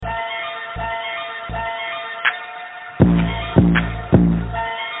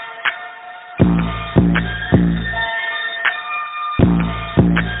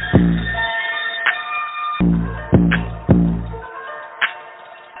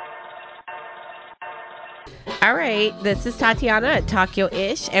All right, this is Tatiana at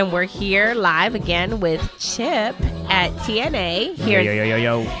Tokyo-ish, and we're here live again with Chip at TNA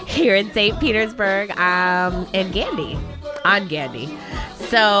here in St. Petersburg and Gandy, on Gandy.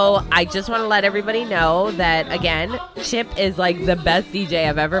 So I just want to let everybody know that, again, Chip is like the best DJ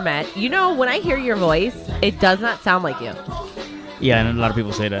I've ever met. You know, when I hear your voice, it does not sound like you. Yeah, and a lot of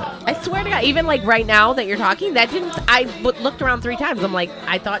people say that. I swear to God, even like right now that you're talking, that didn't. I looked around 3 times. I'm like,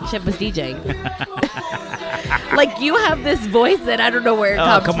 I thought Chip was DJing. Like, you have this voice that I don't know where it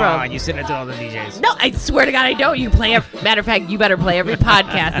comes from. Oh, come on. You send it to all the DJs. No, I swear to God, I don't. You play. Matter of fact, you better play every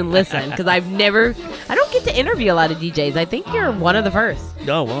podcast and listen, because I don't get to interview a lot of DJs. I think you're one of the first.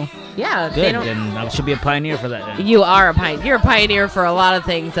 Oh, well. Yeah. Good. Then I should be a pioneer for that. Then. You are a pioneer. You're a pioneer for a lot of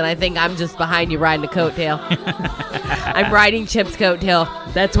things, and I think I'm just behind you riding a coattail. I'm riding Chip's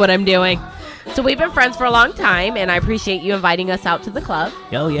coattail. That's what I'm doing. So we've been friends for a long time, and I appreciate you inviting us out to the club.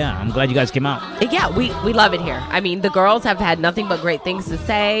 Oh, yeah. I'm glad you guys came out. Yeah, we love it here. I mean, the girls have had nothing but great things to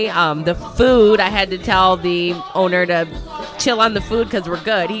say. The food, I had to tell the owner to chill on the food because we're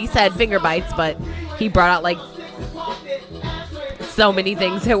good. He said finger bites, but he brought out, like, so many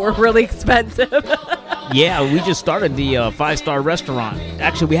things that were really expensive. Yeah, we just started the 5-star restaurant.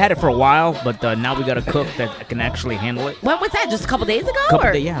 Actually, we had it for a while, but now we got a cook that can actually handle it. When was that? Just a couple days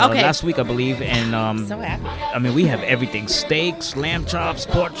ago? Yeah, okay. Last week, I believe. And so happy. I mean, we have everything: steaks, lamb chops,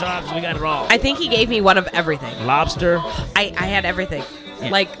 pork chops. We got it all. I think he gave me one of everything. Lobster. I had everything.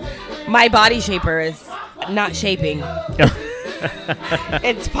 Yeah. Like, my body shaper is not shaping.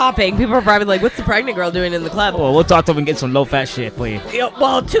 It's popping. People are probably like, what's the pregnant girl doing in the club? Well, we'll talk to them and get some low-fat shit for you.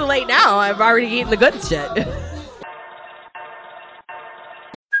 Well, too late now. I've already eaten the good shit.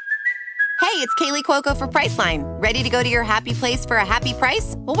 Hey, it's Kaylee Cuoco for Priceline. Ready to go to your happy place for a happy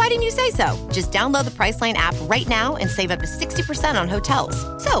price? Well, why didn't you say so? Just download the Priceline app right now and save up to 60% on hotels.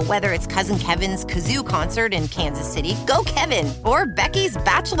 So whether it's Cousin Kevin's Kazoo Concert in Kansas City, go Kevin, or Becky's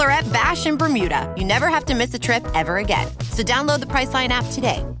Bachelorette Bash in Bermuda, you never have to miss a trip ever again. So download the Priceline app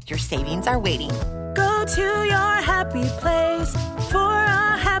today. Your savings are waiting. Go to your happy place for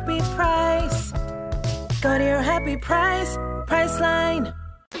a happy price. Go to your happy price, Priceline.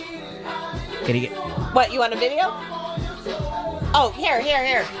 Can you get... What, you want a video? Oh,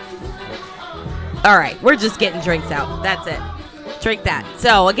 here. All right, we're just getting drinks out. That's it. Drink that.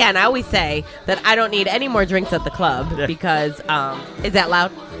 So, again, I always say that I don't need any more drinks at the club because, is that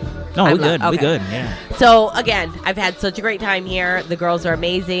loud? No, we're good. Okay. We're good, yeah. So, again, I've had such a great time here. The girls are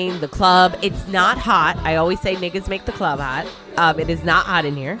amazing. The club, it's not hot. I always say niggas make the club hot. It is not hot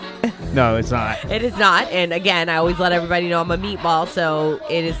in here. No, it's not. It is not. And, again, I always let everybody know I'm a meatball, so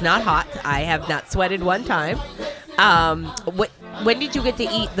it is not hot. I have not sweated one time. When did you get to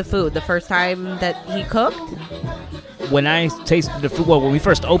eat the food? The first time that he cooked? When I tasted the food, well, when we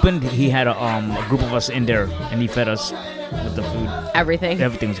first opened, he had a group of us in there, and he fed us with the food. Everything?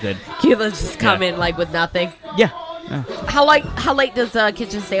 Everything was good. You just come in like with nothing? Yeah. How late does the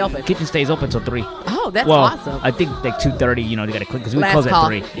kitchen stay open? Kitchen stays open till 3. Oh, that's well, awesome. I think like 2:30. They got to click because we Last close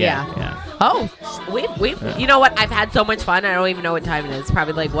call. at 3. Yeah. Oh, we've. You know what? I've had so much fun. I don't even know what time it is.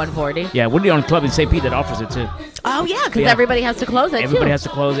 Probably like 1:40. Yeah, we're the only club in St. Pete that offers it too. Oh yeah, because everybody has to close it. Everybody too. has to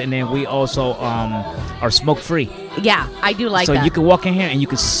close, and then we also are smoke free. Yeah, I do like that. So you can walk in here and you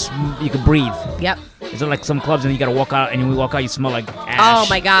can breathe. Yep. Is it like some clubs and you gotta walk out, and when we walk out you smell like ash? Oh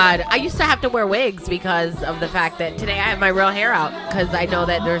my God! I used to have to wear wigs because of the fact that today I have my real hair out because I know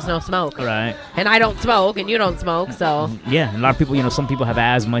that there's no smoke. Right. And I don't smoke, and you don't smoke, so. Yeah, a lot of people, some people have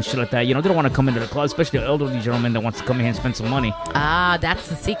asthma and shit like that. They don't want to come into the club, especially the elderly gentleman that wants to come in here and spend some money. Ah, that's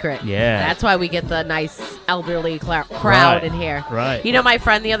the secret. Yeah. That's why we get the nice elderly crowd in here. Right. You know, my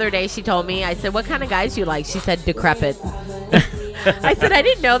friend the other day, she told me, I said, what kind of guys do you like? She said, decrepit. I said, I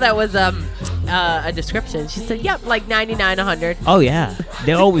didn't know that was a description. She said, yep, like 99, 100. Oh, yeah.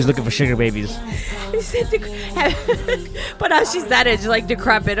 They're always looking for sugar babies. She said, but how she said it, she's like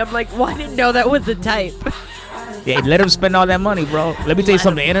decrepit. I'm like, well, I didn't know that was the type. Yeah, let them spend all that money, bro. Let me tell you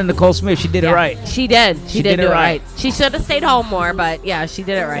something. Anna Nicole Smith, she did it right. She did. She did do it right. She should have stayed home more, but yeah, she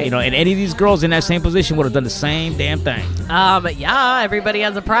did it right. And any of these girls in that same position would have done the same damn thing. Yeah, everybody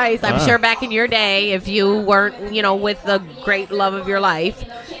has a price. I'm sure back in your day, if you weren't, with the great love of your life,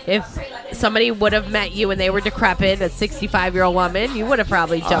 if somebody would have met you and they were decrepit, a 65-year-old woman, you would have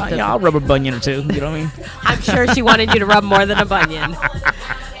probably jumped. Yeah, I'll rub a bunion or two. You know what I mean? I'm sure she wanted you to rub more than a bunion.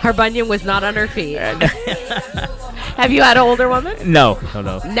 Her bunion was not on her feet. Have you had an older woman? No.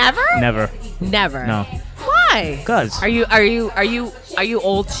 Never? Never. No. Why? Because. Are you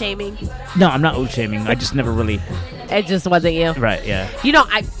old shaming? No, I'm not old shaming. I just never really. It just wasn't you. Right. Yeah.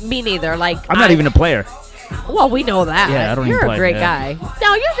 Me neither. Like I'm not even a player. Well, we know that. Yeah, I don't You're even a play, great yeah. guy.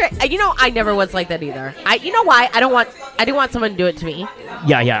 No, you're great. You know, I never was like that either. You know why? I didn't want someone to do it to me.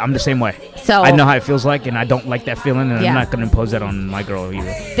 Yeah, I'm the same way. So I know how it feels like, and I don't like that feeling, and Yeah. I'm not going to impose that on my girl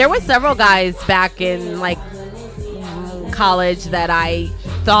either. there was several guys back in like college that I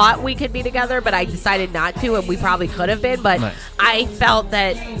thought we could be together, but I decided not to, and we probably could have been, but Right. I felt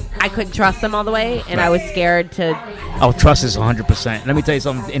that I couldn't trust them all the way, and I was scared to. Oh, trust is 100%. Let me tell you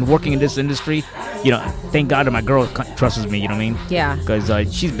something. In working in this industry, thank God that my girl trusts me, you know what I mean? Yeah.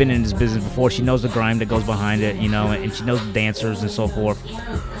 Because she's been in this business before. She knows the grime that goes behind it, and she knows the dancers and so forth.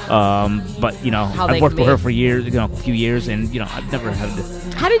 But, How they I've worked can with her be. for years, a few years, and, I've never had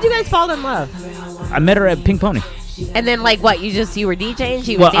to. How did you guys fall in love? I met her at Pink Pony. And then, like, what? You were DJing?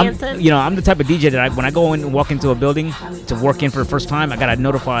 She was dancing? I'm the type of DJ that when I go in and walk into a building to work in for the first time, I gotta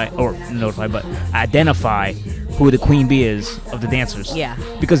identify who the queen bee is of the dancers. Yeah.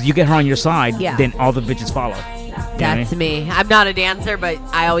 Because you get her on your side, Yeah. then all the bitches follow. You know what I That's mean? me. I'm not a dancer, but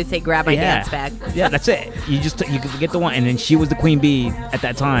I always say grab my dance bag. Yeah, that's it. You get the one, and then she was the queen bee at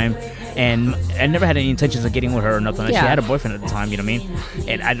that time, and I never had any intentions of getting with her or nothing. She Yeah. had a boyfriend at the time, you know what I mean?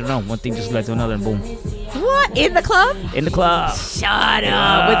 And I don't know, one thing just led to another, and boom, What? In the club? in the club. Shut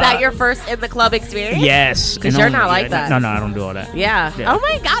up. Was that your first in the club experience? Yes, 'Cause and you're only- not like that. No, I don't do all that. Yeah. Yeah. Oh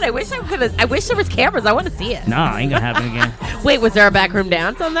my God. I wish there was cameras. I want to see it. No, ain't gonna happen again. Wait, was there a backroom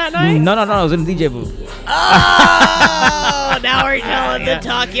dance on that night? No, I was in the DJ booth. Oh, now we're telling Yeah. the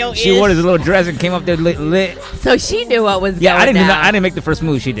Tokyo She wore this little dress and came up there lit. So she knew what was Yeah, going down. I didn't make the first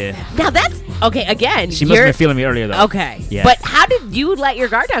move. She did. Now that's okay. Again, She must have been feeling me earlier though. okay. Yeah. But how did you let your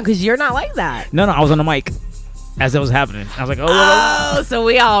guard down? Because you're not like that. No, I was on the mic as that was happening. I was like, Oh, so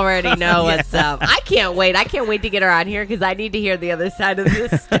we already know what's up. I can't wait. I can't wait to get her on here because I need to hear the other side of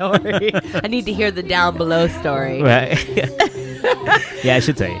this story. I need to hear the down below story. Right. Yeah, I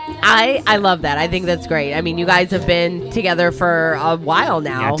should tell you. I love that. I think that's great. I mean, you guys have been together for a while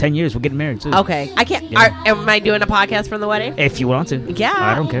now. Yeah, 10 years. We're getting married too. Okay. I can't. Yeah. Am I doing a podcast from the wedding? If you want to. Yeah.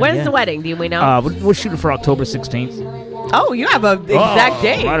 I don't care. When's yeah. the wedding? Do we know? We're shooting for October 16th. Oh, you have an exact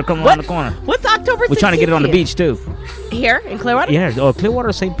date. Right, come around the corner. What's October 16th? We're trying to get it on the beach too. Here in Clearwater? Yeah, or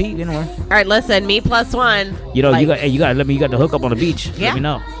Clearwater, St. Pete, anywhere. All right, listen, me plus one. You got let me. You got the hookup on the beach. Yeah. Let me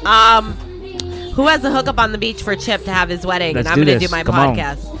know. Who has a hookup on the beach for Chip to have his wedding? Let's and I'm do going to this. do my Come on.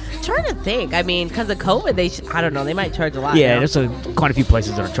 podcast. Trying to think. I mean, because of COVID, I don't know. They might charge a lot. Yeah, now. there's quite a few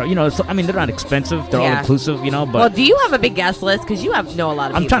places that are charging. They're not expensive. They're all Yeah. inclusive. But Well, do you have a big guest list? Because you know a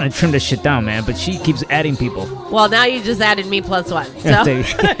lot of I'm people. trying to trim this shit down, man. But she keeps adding people. Well, now you just added me plus one. So, Yeah,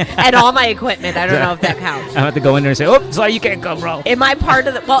 thank you. and all my equipment. I don't know if that counts. I have to go in there and say, "Oh, sorry, you can't come, bro." Am I part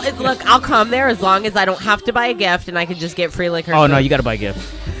of the? Well, look, I'll come there as long as I don't have to buy a gift and I can just get free liquor. Oh and no, food. you got to buy a gift.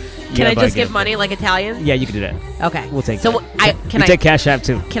 You Can I gotta buy a just give gift. money like Italians? Yeah, you can do that. Okay, We'll take So that. can we take Cash App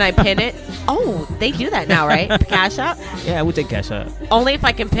too. Can I pin it? Oh, they do that now, right? Cash App? Yeah, we'll take Cash App. Only if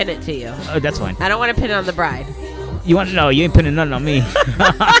I can pin it to you. Oh, that's fine. I don't want to pin it on the bride. You want to know? You ain't pinning nothing on me.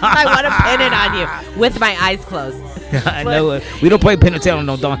 I want to pin it on you with my eyes closed. I know. We don't play pin and tail on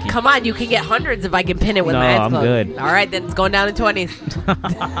no donkey. Come on, you can get hundreds if I can pin it with No, my eyes I'm closed. good. All right, then it's going down to 20s.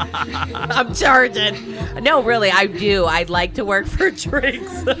 I'm charging. No, really, I do. I'd like to work for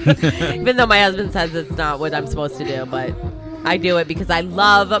drinks. Even though my husband says it's not what I'm supposed to do, but I do it because I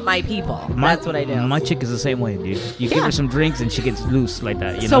love my people. That's what I do. My chick is the same way, dude. You give Yeah. her some drinks and she gets loose like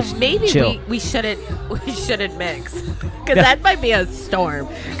that. So she- maybe chill. we shouldn't mix because that might be a storm.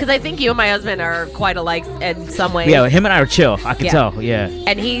 Because I think you and my husband are quite alike in some ways. Yeah, him and I are chill. I can Yeah. tell. Yeah.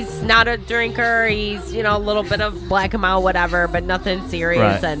 And he's not a drinker. He's a little bit of black and mild, whatever, but nothing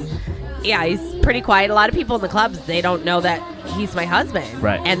serious. Right. And yeah, he's pretty quiet. A lot of people in the clubs, they don't know that he's my husband.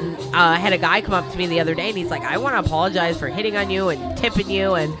 Right. And I had a guy come up to me the other day, and he's like, "I want to apologize for hitting on you and tipping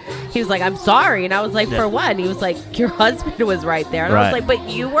you." And he was like, "I'm sorry." And I was like, Yeah. "For what?" And he was like, "Your husband was right there." And I was Right. like, "But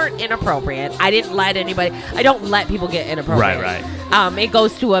you weren't inappropriate. I didn't let anybody. I don't let people get inappropriate." Right. It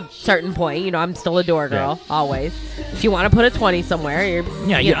goes to a certain point. I'm still a door girl, always. If you want to put a 20 somewhere,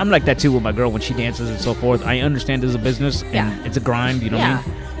 Yeah, I'm like that too with my girl when she dances and so forth. I understand there's a business and Yeah. it's a grind, you know what I mean?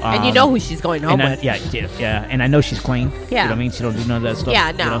 And you know who she's going home and with. yeah, and I know she's clean. Yeah. You know what I mean? She don't do none of that stuff.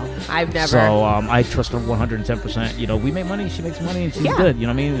 Yeah, you no, know? I've never. So I trust her 110%. We make money, she makes money, and she's Yeah. good. You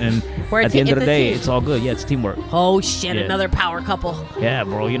know what I mean? And We're a at the end of it's the a day, team. it's all good. Yeah, it's teamwork. Oh shit! Yeah. Another power couple. Yeah,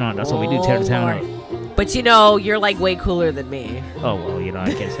 bro. That's what we do. Tear the town Lord. up. But you're like way cooler than me. Oh well,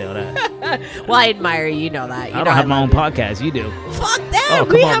 I can't say all that. Well, I admire you. You know that. You I know don't have my love own you. podcast. You do. Fuck that. Oh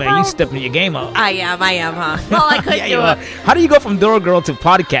we come on, have man! our You own- stepping your game up. I am, huh? Well, I couldn't Yeah, do you it. are. How do you go from door girl to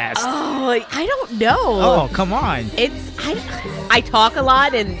podcast? Oh, I don't know. Oh, come on. I talk a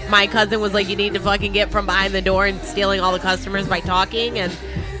lot, and my cousin was like, "You need to fucking get from behind the door and stealing all the customers by talking." And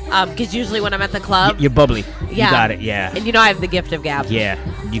Because usually when I'm at the club, You're bubbly. yeah, You got it. Yeah. And I have the gift of gab. Yeah.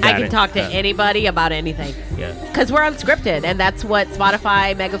 You got it. I can talk to anybody about anything. Yeah. Because we're unscripted, and that's what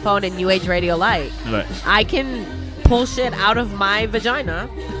Spotify, Megaphone, and New Age Radio like. Right. I can pull shit out of my vagina.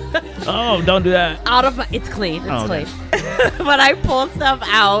 Oh, don't do that. It's clean. It's okay. clean. But I pull stuff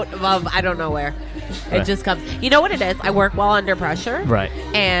out of I don't know where. It Right. just comes. You know what it is? I work well under pressure. Right.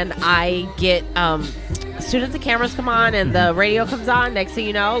 And I get as soon as the cameras come on and the radio comes on, next thing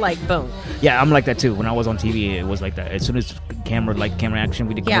you know, like boom. Yeah, I'm like that too. When I was on TV, it was like that. As soon as camera action,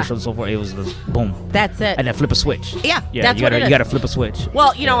 we did Yeah. commercials and so forth. It was just boom. That's it. And then flip a switch. Yeah, Yeah. that's you what gotta it is. you gotta flip a switch.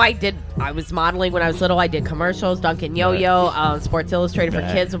 Well, you know, I was modeling when I was little. I did commercials, Dunkin' Yo-Yo, Sports Illustrated for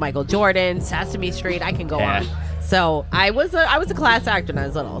Right. Kids with Michael Jordan, Sesame Street. I can go Yeah. on. So I was a class actor when I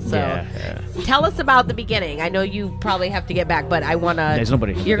was little. So Yeah. tell us about the beginning. I know you probably have to get back, but I want to. There's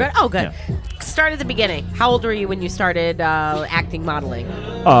nobody. You're good? Oh, good. Yeah. Start at the beginning. How old were you when you started acting, modeling?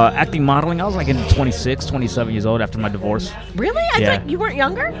 Acting, modeling. I was like in 26, 27 years old after my divorce. Really? I Yeah. thought you weren't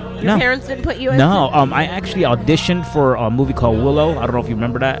younger? Your No. parents didn't put you in? No, I actually auditioned for a movie called Willow. I don't know if you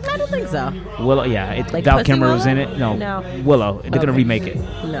remember that. I don't think so. Willow, yeah. Like Val Pussy Kilmer was Willow? in it. No, No. Willow. They're gonna Okay. remake it.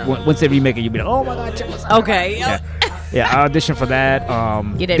 No. Once they remake it, you'll be like, oh my god, check this out. Okay. Yeah. Yeah, I auditioned for that.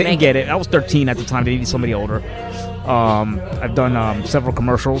 You didn't make get it. I was 13 at the time. They needed somebody older. I've done several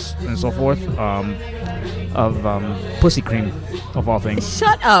commercials and so forth of Pussy Cream, of all things.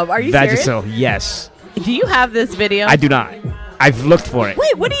 Shut up. Are you serious? Vagisil, yes. Do you have this video? I do not. I've looked for it.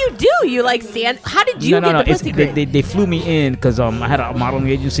 Wait, what do you do? You like stand? How did you get the It's, pussy cream? they flew me in because I had a modeling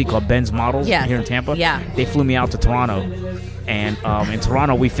agency called Ben's Models Yes. here in Tampa. Yeah. They flew me out to Toronto, and in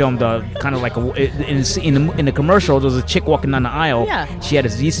Toronto we filmed kind of like in the commercial. There was a chick walking down the aisle. Yeah. She had a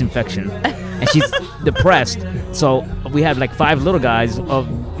yeast infection, and she's depressed. So we had like 5 little guys of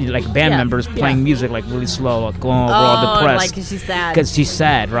like band Yeah. members Yeah. playing music like really slow, like going we're all depressed. like 'cause she's sad. Because she's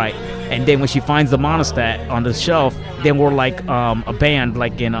sad, right? And then when she finds the monostat on the shelf, then we're like a band,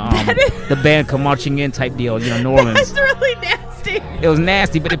 like in the band come marching in type deal, New Orleans. That's really nasty. It was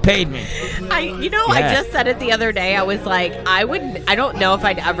nasty, but it paid me. I Yeah. just said it the other day. I was like, I don't know if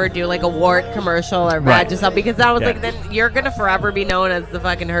I'd ever do like a Wart commercial or Right. Vagisil because I was Yeah. like, then you're gonna forever be known as the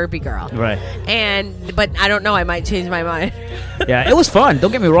fucking herpy girl. Right. But I don't know. I might change my mind. Yeah, it was fun.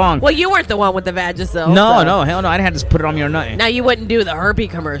 Don't get me wrong. Well, you weren't the one with the Vagisil. No, so. no, hell no. I didn't have to put it on me or nothing. Now you wouldn't do the herpy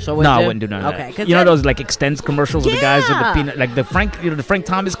commercial, would No, you? I wouldn't do none of Okay, that. 'cause You know then- those like extends commercials with the guys with the Yeah. peanut, like the Frank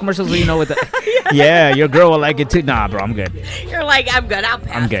Thomas commercials, where with the yeah, your girl will like it too. Nah, bro, I'm good. You're like, I'm good. I'll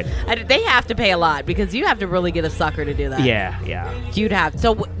pass. I'm good. They have to pay a lot because you have to really get a sucker to do that. Yeah. You'd have.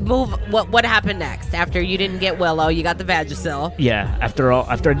 So what happened next after you didn't get Willow? You got the Vagisil, Yeah. After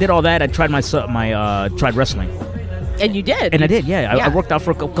I did all that, I tried tried wrestling. and you did. And I did, yeah. Yeah. I worked out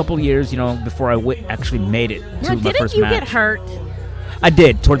for a couple of years, before I actually made it Now, to my didn't first you match. get hurt? I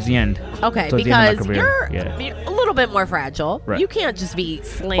did towards the end. Okay, Towards the end because of my you're, career. you're a little bit more fragile. Right. You can't just be Well,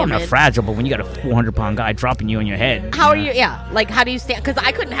 slamming. I'm not fragile, but when you got a 400-pound guy dropping you on your head. How are you? Yeah, like how do you stand? Because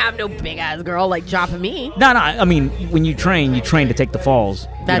I couldn't have no big ass girl like dropping me. No. I mean, when you train to take the falls.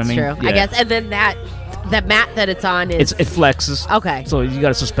 That's you know what true. I mean? I guess. And then that mat that it's on is It flexes. Okay. So you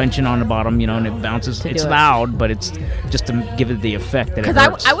got a suspension on the bottom, and it bounces. To It's do it. loud, but it's just to give it the effect that it because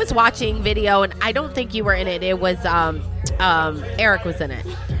hurts. I was watching video and I don't think you were in it. It was Eric was in it.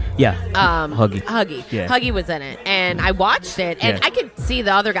 Yeah. Huggy. Yeah. Huggy was in it, and I watched it, and Yeah. I could see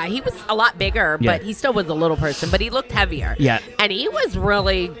the other guy. He was a lot bigger, Yeah. but he still was a little person, but he looked heavier. Yeah. and he was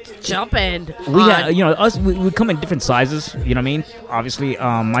really jumping. We on- had, us. We come in different sizes. You know what I mean? Obviously,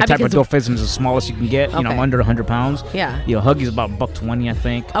 my type of because- dwarfism is the smallest you can get. Okay. I'm under 100 pounds. Yeah. Huggy's about $120, I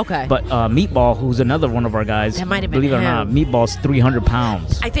think. Okay. But Meatball, who's another one of our guys, That might have been believe it or not, him. Meatball's 300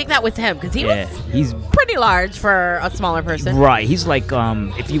 pounds. I think that was him because he Yeah, was he's pretty large for a smaller person. right. He's like,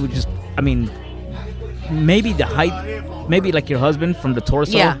 if you would just, maybe the height, maybe like your husband from the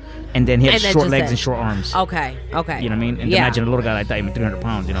torso. Yeah. And then he has And then short just legs it. and short arms. Okay. You know what I mean? And yeah. imagine a little guy like that, even 300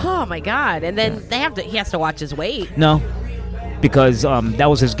 pounds. Oh my god! And then he has to watch his weight. No, because that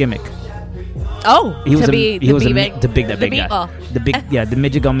was his gimmick. Oh, He was to a, be he was the a, big, the big that the big guy. meatball. The big the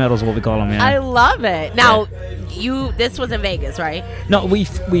midget gun medal is what we call him. Yeah. I love it. Now, this was in Vegas, right? No, we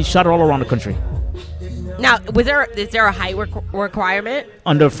shot it all around the country Now, is there a height requirement?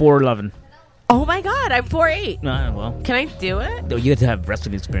 under 4'11". Oh my god, I'm 4'8". Well, Can I do it? you have to have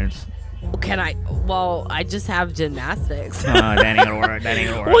wrestling experience. Can I? Well, I just have gymnastics. That ain't gonna work. That ain't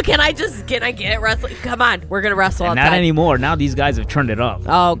gonna work. Well, can I get wrestling? Come on, we're gonna wrestle outside. Not anymore. Now these guys have turned it up.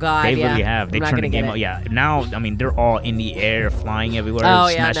 Oh God, they yeah. really have. They turned the game up. Yeah. Now, I mean, they're all in the air, flying everywhere,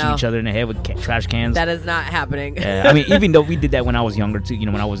 smashing each other in the head with trash cans. That is not happening. I mean, even though we did that when I was younger too,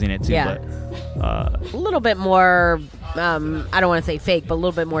 when I was in it too. Yeah. But a little bit more. I don't want to say fake, but a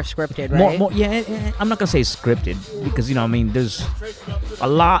little bit more scripted, right? More, I'm not gonna say scripted because I mean, there's a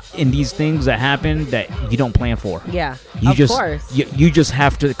lot in these things that happen that you don't plan for. Yeah, of course. You just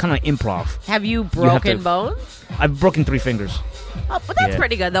have to kind of improv. Have you broken bones? I've broken 3 fingers. Oh, but that's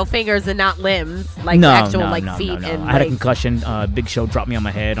pretty good though. Fingers and not limbs, like actual feet and I had a concussion. Big Show dropped me on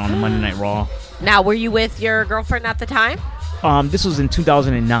my head on Monday Night Raw. Now, were you with your girlfriend at the time? This was in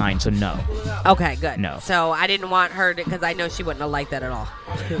 2009, so no. Okay, good. No. So I didn't want her to, because I know she wouldn't have liked that at all.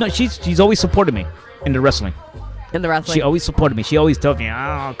 No, she's always supported me in the wrestling. In the wrestling? She always supported me. She always told me,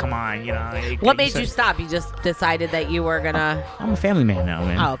 oh, come on, What made you stop? You just decided that you were going to... I'm a family man now,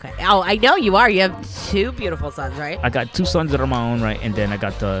 man. Oh, okay. Oh, I know you are. You have 2 beautiful sons, right? I got 2 sons that are my own, right? And then I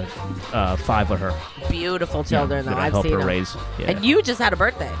got the 5 of her. Beautiful children, though. That I I've helped seen her them. raise. Yeah. And you just had a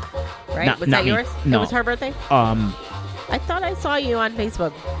birthday, right? Was that yours? No. It was her birthday? I thought I saw you on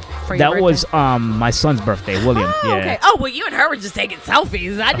Facebook for your birthday. That was my son's birthday, William. Oh, yeah. okay. Oh, well, you and her were just taking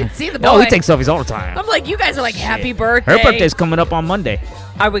selfies. I didn't see the boy. No, we take selfies all the time. I'm like, you guys are like, happy birthday. Her birthday's coming up on Monday.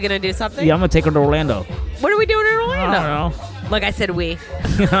 Are we going to do something? Yeah, I'm going to take her to Orlando. What are we doing in Orlando? I don't know. Like I said, we.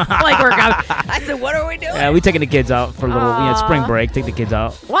 Like we're coming. I said, what are we doing? Yeah, we taking the kids out for a little spring break. Take the kids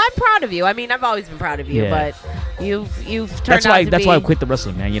out. Well, I'm proud of you. I mean, I've always been proud of you, but you've turned That's why I quit the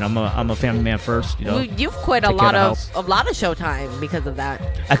wrestling, man. I'm a family man first. You've quit a lot of Showtime because of that.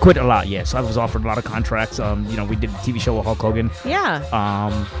 I quit a lot. Yes, I was offered a lot of contracts. We did a TV show with Hulk Hogan. Yeah.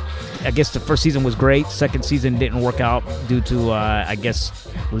 I guess the first season was great. Second season didn't work out due to I guess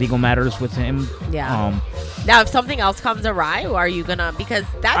legal matters with him. Yeah. Now, if something else comes awry, are you gonna? Because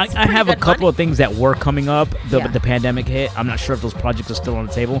that's I have a couple money. of things that were coming up. The pandemic hit. I'm not sure if those projects are still on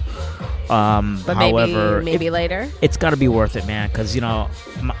the table. But however, maybe later. It's got to be worth it, man. Because to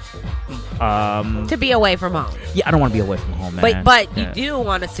be away from home. Yeah, I don't want to be away from home, man. But you do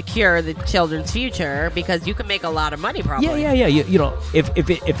want to secure the children's future because you can make a lot of money, probably. Yeah.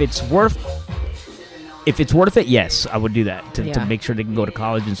 If it's worth it, yes, I would do that to make sure they can go to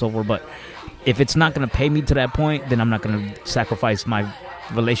college and so forth. But if it's not going to pay me to that point, then I'm not going to sacrifice my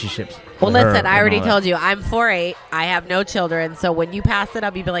relationships. Well, listen, I already told you, I'm 4'8". I have no children. So when you pass it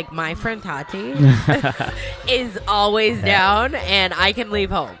up, you'd be like, my friend Tati is always down, and I can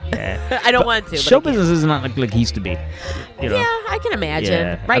leave home. I don't want to. Show business is not like it used to be. Yeah, I can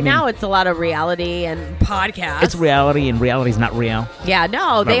imagine. Yeah. Now, it's a lot of reality and podcasts. It's reality, and reality's not real. Yeah,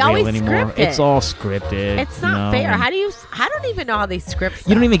 no, they always script it. It's all scripted. It's not fair. I don't even know how they script stuff.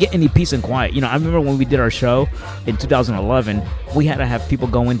 You don't even get any peace and quiet. I remember when we did our show in 2011, we had to have people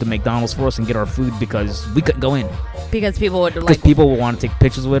go into McDonald's for us and get our food because we couldn't go in. Because people would people would want to take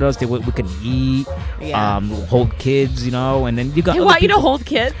pictures with us. We couldn't eat, hold kids, and then you got. They want you to hold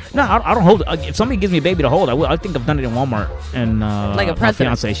kids? No, I don't hold. If somebody gives me a baby to hold, I will. I think I've done it in Walmart. And like a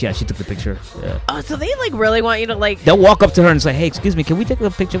president. My fiance, she took the picture. Yeah. Oh, so they really want you to They'll walk up to her and say, "Hey, excuse me, can we take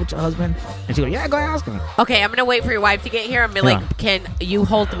a picture with your husband?" And she go, "Yeah, go ask him." Okay, I'm gonna wait for your wife to get here and be like, "Can you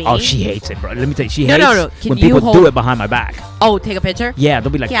hold me?" Oh, she hates it, bro. Let me tell you, she hates Can when you people do it behind my back. Oh, take a picture? Yeah,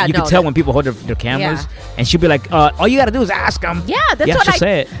 they'll be like, you can tell when people hold their cameras, and she'll be like, "All you gotta do is ask them." Yeah, that's what I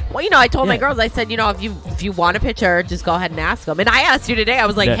say. It. Well, I told my girls, I said, if you want a picture, just go ahead and ask them. And I asked you today. I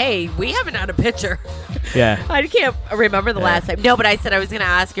was like, hey, we haven't had a picture. Yeah. I can't remember the last time. No, but I said I was gonna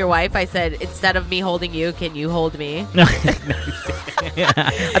ask your wife. I said, instead of me holding you, can you hold me?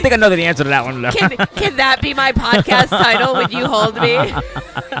 I think I know the answer to that one. Can that be my podcast title? Would you hold me?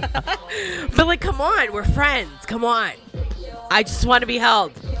 But come on, we're friends. Come on. I just want to be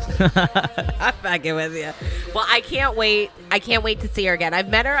held. I'm fucking with you. Well, I can't wait. I can't wait to see her again. I've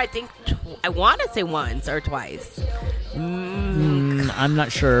met her, I think, I want to say once or twice. I'm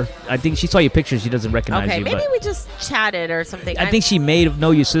not sure. I think she saw your pictures. She doesn't recognize you. Okay, maybe we just chatted or something. I think she may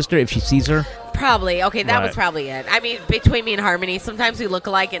know your sister if she sees her. Probably. Okay, that was probably it. I mean, between me and Harmony, sometimes we look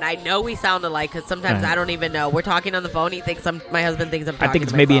alike, and I know we sound alike because sometimes I don't even know. We're talking on the phone. He thinks my husband thinks I'm talking I think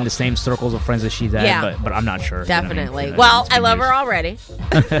it's to maybe myself. in the same circles of friends that she's at, but I'm not sure. Definitely. You know well, I love her already.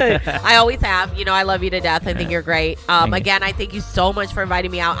 I always have. I love you to death. I think you're great. Again, I thank you so much for inviting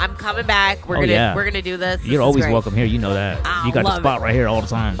me out. I'm coming back. We're gonna do this. You're always welcome here. You know that. You got the spot right here all the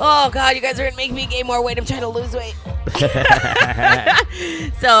time. Oh God, you guys are gonna make me gain more weight. I'm trying to lose weight.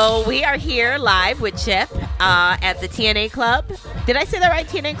 So we are here live with Chip. at the TNA Club. Did I say that right?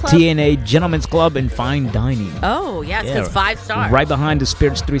 TNA Club? TNA Gentlemen's Club and Fine Dining. Oh, yes, because 5 stars. Right behind the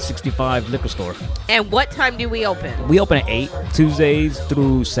Spirits 365 liquor store. And what time do we open? We open at 8, Tuesdays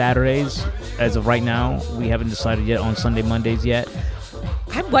through Saturdays. As of right now, we haven't decided yet on Sunday, Mondays yet.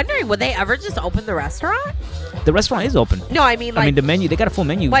 I'm wondering, would they ever just open the restaurant? The restaurant is open. No, I mean, like... the menu, they got a full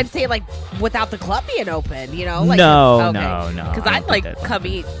menu. Well, I'm saying, like, without the club being open, you know? Like, no. Because I'd, like, come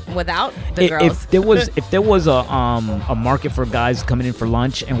eat without the girls. If there was a market for guys coming in for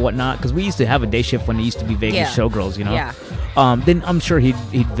lunch and whatnot, because we used to have a day shift when it used to be Vegas showgirls, you know? Yeah. Then I'm sure he'd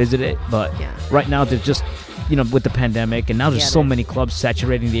visit it. But right now, there's just... with the pandemic, and now there's so many clubs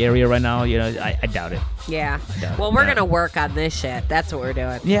saturating the area right now, I doubt it. Yeah. Well, we're going to work on this shit. That's what we're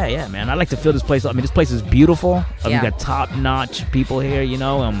doing. Yeah, man. I like to fill this place up. I mean, this place is beautiful. We Yeah. got top-notch people here,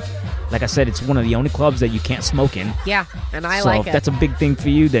 Like I said, it's one of the only clubs that you can't smoke in. Yeah, and I So like if it. that's a big thing for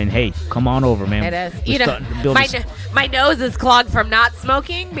you, then, hey, come on over, man. It is. We're starting to build this- My nose is clogged from not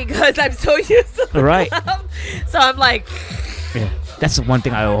smoking because I'm so used to the Right. club. So I'm like... Yeah. That's the one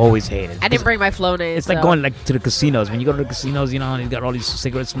thing I always hated. I didn't bring my Flonase. It's like going to the casinos. When you go to the casinos, and you got all these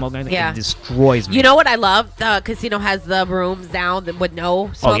cigarette smoke and everything, Yeah. it destroys me. You know what I love? The casino has the rooms now with no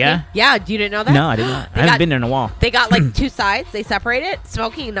smoking. Oh, yeah? Yeah, you didn't know that? No, I did not. I haven't been there in a while. They got like 2 sides. They separate it,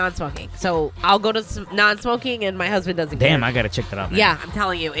 smoking and non-smoking. So I'll go to non-smoking and my husband doesn't care. Damn, I got to check that out, man. Yeah, I'm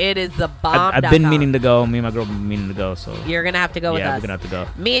telling you, it is the bomb. I've been meaning to go. Me and my girl been meaning to go. So You're going to have to go with us. Yeah, we're going to have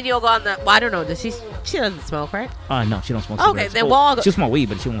to go. Me and you'll go on the... Well, I don't know. She doesn't smoke, right? No, she don't smoke Okay, cigarettes. then we'll all go... She'll smoke weed,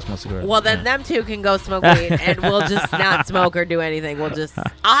 but she won't smoke cigarettes. Well, then them two can go smoke weed, and we'll just not smoke or do anything.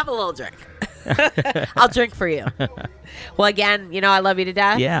 I'll have a little drink. I'll drink for you. Well, again, I love you to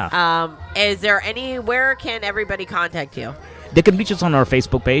death. Yeah. Is there where can everybody contact you? They can reach us on our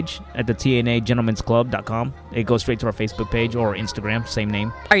Facebook page at the TNAGentlemen'sClub.com. It goes straight to our Facebook page or Instagram, same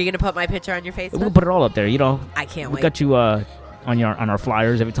name. Are you going to put my picture on your Facebook? We'll put it all up there, I can't we wait. got you on our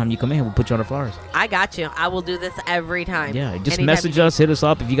flyers. Every time you come in, we'll put you on our flyers. I got you. I will do this every time. Yeah, just Anytime message us, hit us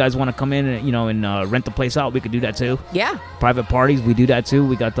up. If you guys want to come in and rent the place out, we could do that too. Yeah. Private parties, we do that too.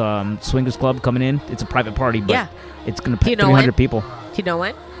 We got the Swingers Club coming in. It's a private party, but it's going to pay 300 people. Do you know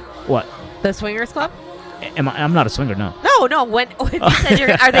when? What? The Swingers Club? I'm not a swinger, no. No. When you said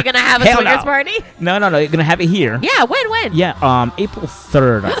are they going to have a Hell Swingers no. party? No. They're going to have it here. Yeah, when? Yeah, April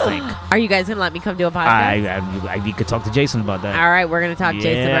 3rd, I think. Are you guys going to let me come do a podcast? You could talk to Jason about that. All right, we're going to talk to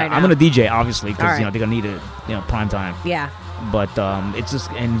Jason right now. I'm going to DJ, obviously, because, All right. they're going to need it, prime time. Yeah. But it's just,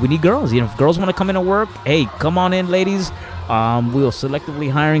 and we need girls. If girls want to come in and work, hey, come on in, ladies. We'll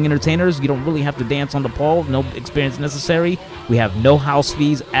selectively hiring entertainers. You don't really have to dance on the pole. No experience necessary. We have no house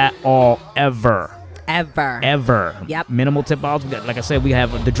fees at all, ever. Ever. Yep. Minimal tip outs. Like I said, we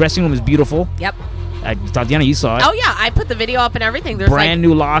have the dressing room is beautiful. Yep. Tatiana, you saw it. Oh yeah, I put the video up and everything. There's brand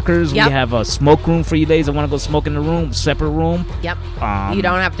new lockers. Yep. We have a smoke room for you ladies that want to go smoke in the room, separate room. Yep. You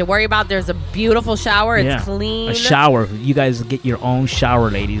don't have to worry about. There's a beautiful shower. It's clean. A shower. You guys get your own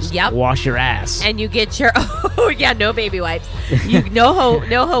shower, ladies. Yep. Wash your ass. And you get your no baby wipes. No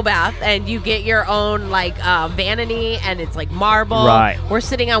hoe bath, and you get your own vanity, and it's like marble. Right. We're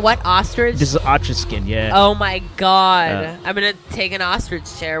sitting on what, ostrich? This is ostrich skin. Yeah. Oh my god! I'm gonna take an ostrich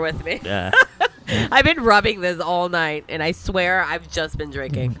chair with me. Yeah. I've been rubbing this all night, and I swear I've just been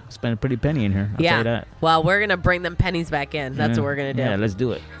drinking. Spent a pretty penny in here. I'll tell you that. Well, we're gonna bring them pennies back in. That's what we're gonna do. Yeah, let's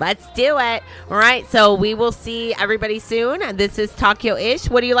do it. Let's do it. All right. So we will see everybody soon. This is Talk Yo Ish.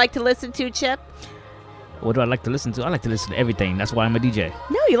 What do you like to listen to, Chip? What do I like to listen to? I like to listen to everything. That's why I'm a DJ.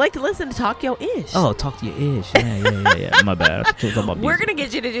 No, you like to listen to Talk Yo Ish. Oh, talk to your ish. Yeah. My bad. We're gonna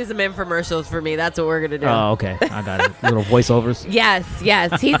get you to do some infomercials for me. That's what we're gonna do. Oh, okay. I got it. Little voiceovers.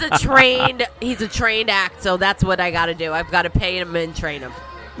 Yes. He's a trained act, so that's what I gotta do. I've got to pay him and train him.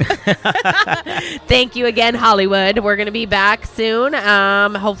 Thank you again, Hollywood. We're gonna be back soon.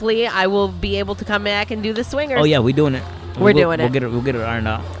 Hopefully I will be able to come back and do the Swingers. Oh yeah, we're doing it. We're doing it. We'll get it ironed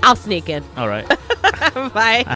out. I'll sneak in. All right. Bye.